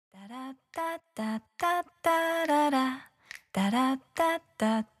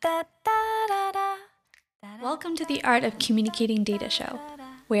Welcome to the Art of Communicating Data show,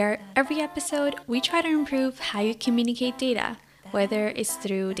 where every episode we try to improve how you communicate data, whether it's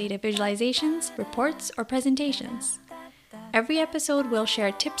through data visualizations, reports, or presentations. Every episode will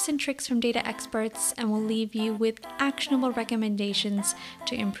share tips and tricks from data experts and will leave you with actionable recommendations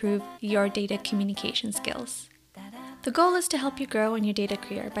to improve your data communication skills. The goal is to help you grow in your data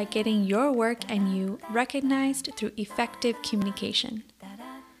career by getting your work and you recognized through effective communication.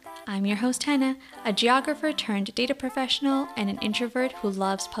 I'm your host, Hannah, a geographer turned data professional and an introvert who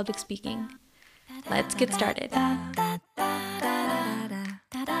loves public speaking. Let's get started.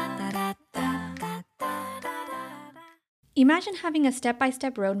 Imagine having a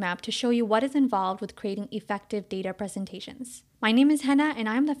step-by-step roadmap to show you what is involved with creating effective data presentations. My name is Hannah, and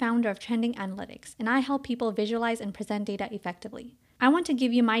I'm the founder of Trending Analytics, and I help people visualize and present data effectively. I want to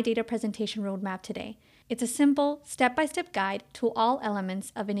give you my data presentation roadmap today. It's a simple, step-by-step guide to all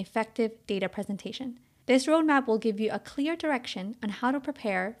elements of an effective data presentation. This roadmap will give you a clear direction on how to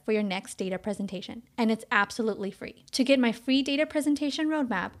prepare for your next data presentation, and it's absolutely free. To get my free data presentation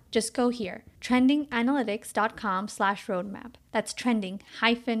roadmap, just go here, trendinganalytics.com/roadmap. That's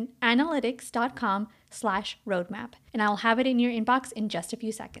trending-analytics.com/roadmap, and I'll have it in your inbox in just a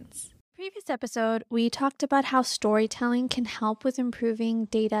few seconds. Previous episode, we talked about how storytelling can help with improving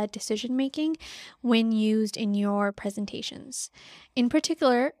data decision making when used in your presentations. In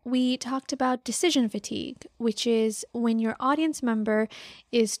particular, we talked about decision fatigue, which is when your audience member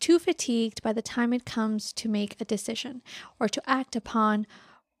is too fatigued by the time it comes to make a decision or to act upon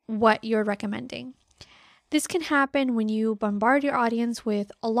what you're recommending. This can happen when you bombard your audience with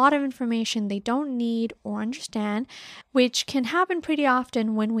a lot of information they don't need or understand, which can happen pretty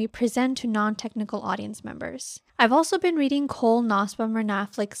often when we present to non-technical audience members. I've also been reading Cole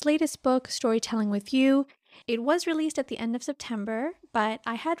Nussbaumer-Knaflich's latest book, Storytelling with You. It was released at the end of September, but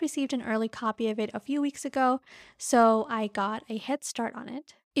I had received an early copy of it a few weeks ago, so I got a head start on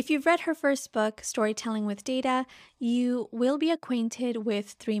it. If you've read her first book, Storytelling with Data, you will be acquainted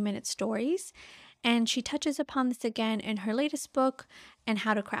with 3-minute stories. And she touches upon this again in her latest book and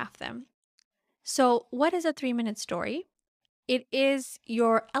how to craft them. So, what is a 3-minute story? It is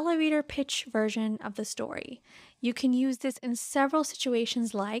your elevator pitch version of the story. You can use this in several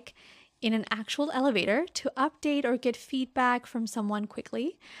situations, like in an actual elevator to update or get feedback from someone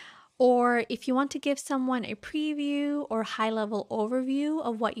quickly, or if you want to give someone a preview or high-level overview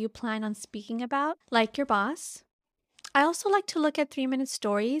of what you plan on speaking about, like your boss. I also like to look at 3-minute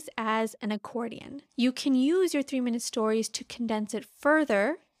stories as an accordion. You can use your 3-minute stories to condense it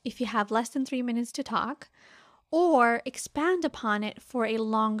further if you have less than 3 minutes to talk, or expand upon it for a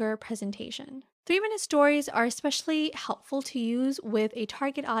longer presentation. 3-minute stories are especially helpful to use with a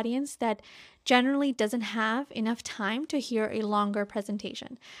target audience that generally doesn't have enough time to hear a longer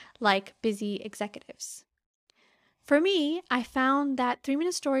presentation, like busy executives. For me, I found that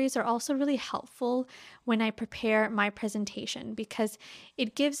 3-minute stories are also really helpful when I prepare my presentation because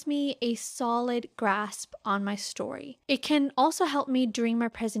it gives me a solid grasp on my story. It can also help me during my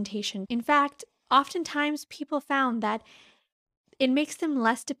presentation. In fact, oftentimes people found that it makes them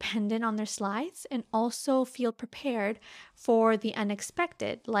less dependent on their slides and also feel prepared for the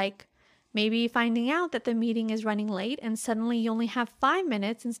unexpected, like maybe finding out that the meeting is running late and suddenly you only have 5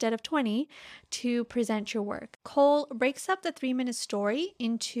 minutes instead of 20 to present your work. Cole breaks up the 3-minute story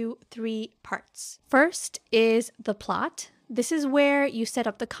into 3 parts. First is the plot. This is where you set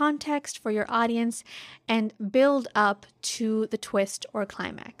up the context for your audience and build up to the twist or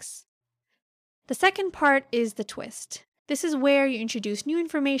climax. The second part is the twist. This is where you introduce new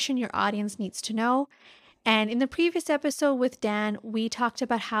information your audience needs to know. And in the previous episode with Dan, we talked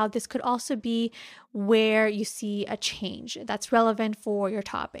about how this could also be where you see a change that's relevant for your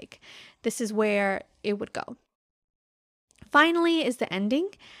topic. This is where it would go. Finally is the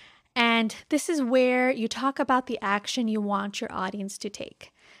ending, and this is where you talk about the action you want your audience to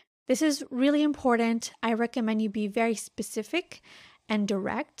take. This is really important. I recommend you be very specific and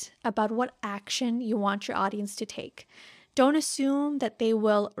direct about what action you want your audience to take. Don't assume that they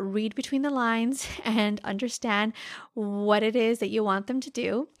will read between the lines and understand what it is that you want them to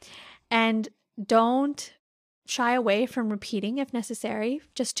do. And don't shy away from repeating if necessary,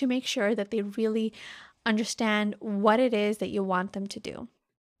 just to make sure that they really understand what it is that you want them to do.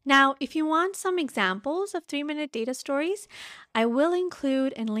 Now, if you want some examples of 3-minute data stories, I will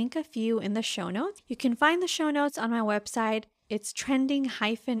include and link a few in the show notes. You can find the show notes on my website. It's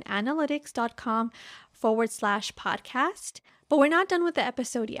trending-analytics.com/podcast. But we're not done with the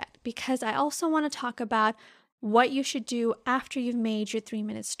episode yet because I also want to talk about what you should do after you've made your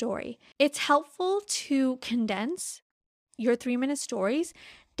 3-minute story. It's helpful to condense your 3-minute stories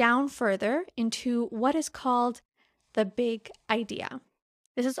down further into what is called the big idea.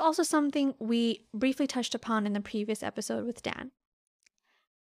 This is also something we briefly touched upon in the previous episode with Dan.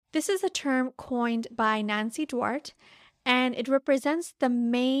 This is a term coined by Nancy Duarte, and it represents the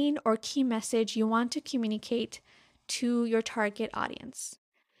main or key message you want to communicate to your target audience.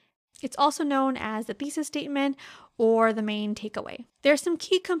 It's also known as the thesis statement or the main takeaway. There are some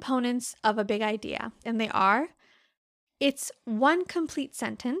key components of a big idea, and they are: it's one complete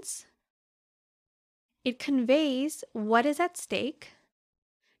sentence, it conveys what is at stake,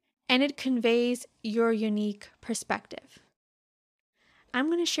 and it conveys your unique perspective. I'm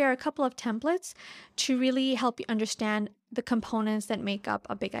going to share a couple of templates to really help you understand the components that make up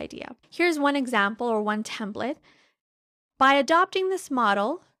a big idea. Here's one example or one template. By adopting this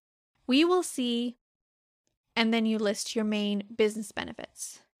model, we will see, and then you list your main business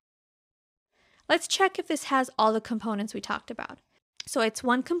benefits. Let's check if this has all the components we talked about. So it's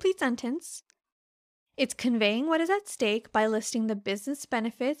one complete sentence. It's conveying what is at stake by listing the business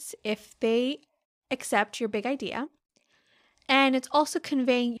benefits if they accept your big idea. And it's also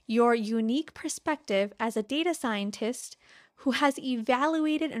conveying your unique perspective as a data scientist who has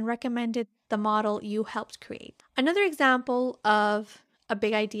evaluated and recommended the model you helped create. Another example of a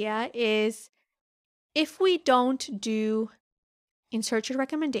big idea is if we don't do insert your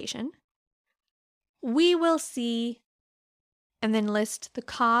recommendation, we will see and then list the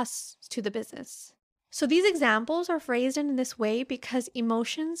costs to the business. So these examples are phrased in this way because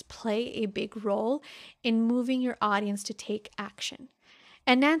emotions play a big role in moving your audience to take action.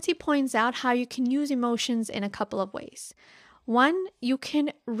 And Nancy points out how you can use emotions in a couple of ways. One, you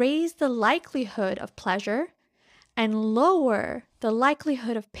can raise the likelihood of pleasure and lower the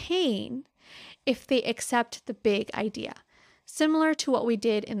likelihood of pain if they accept the big idea. Similar to what we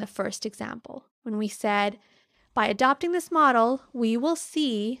did in the first example, when we said, by adopting this model, we will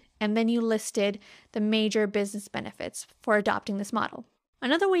see, and then you listed the major business benefits for adopting this model.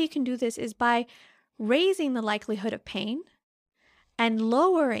 Another way you can do this is by raising the likelihood of pain and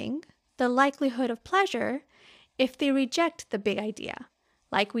lowering the likelihood of pleasure if they reject the big idea,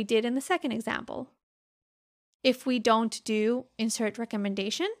 like we did in the second example. If we don't do insert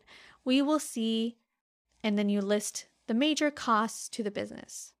recommendation, we will see, and then you list the major costs to the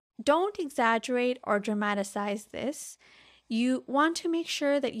business. Don't exaggerate or dramatize this. You want to make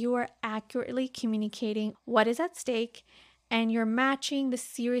sure that you are accurately communicating what is at stake and you're matching the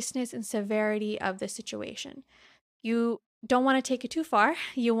seriousness and severity of the situation. You don't want to take it too far.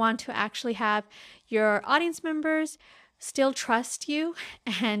 You want to actually have your audience members still trust you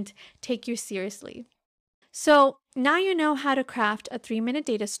and take you seriously. So now you know how to craft a 3-minute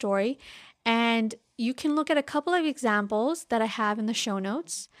data story, and you can look at a couple of examples that I have in the show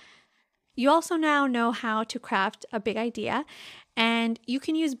notes. You also now know how to craft a big idea, and you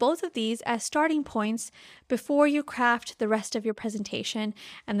can use both of these as starting points before you craft the rest of your presentation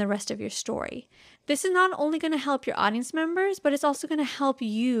and the rest of your story. This is not only going to help your audience members, but it's also going to help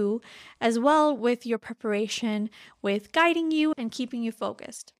you as well with your preparation, with guiding you and keeping you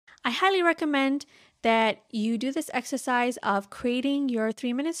focused. I highly recommend that you do this exercise of creating your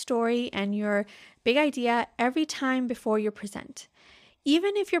 3-minute story and your big idea every time before you present.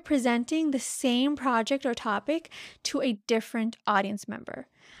 Even if you're presenting the same project or topic to a different audience member,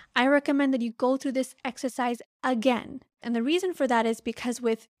 I recommend that you go through this exercise again. And the reason for that is because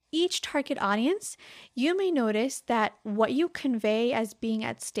with each target audience, you may notice that what you convey as being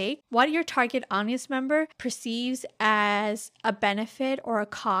at stake, what your target audience member perceives as a benefit or a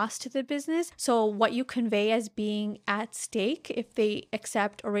cost to the business, so what you convey as being at stake if they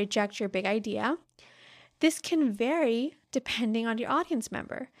accept or reject your big idea, this can vary depending on your audience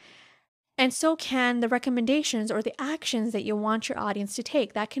member. And so can the recommendations or the actions that you want your audience to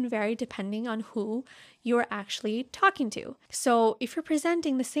take. That can vary depending on who you're actually talking to. So if you're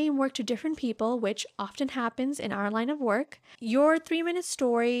presenting the same work to different people, which often happens in our line of work, your 3-minute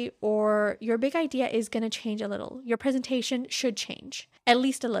story or your big idea is going to change a little. Your presentation should change, at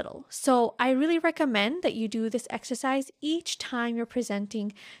least a little. So I really recommend that you do this exercise each time you're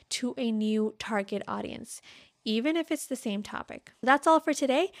presenting to a new target audience, even if it's the same topic. That's all for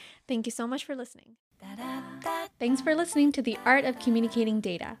today. Thank you so much for listening. Thanks for listening to The Art of Communicating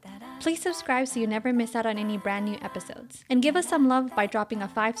Data. Please subscribe so you never miss out on any brand new episodes. And give us some love by dropping a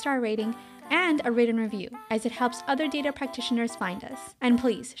 5-star rating and a written review, as it helps other data practitioners find us. And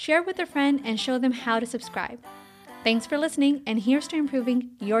please share with a friend and show them how to subscribe. Thanks for listening, and here's to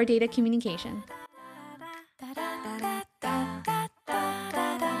improving your data communication.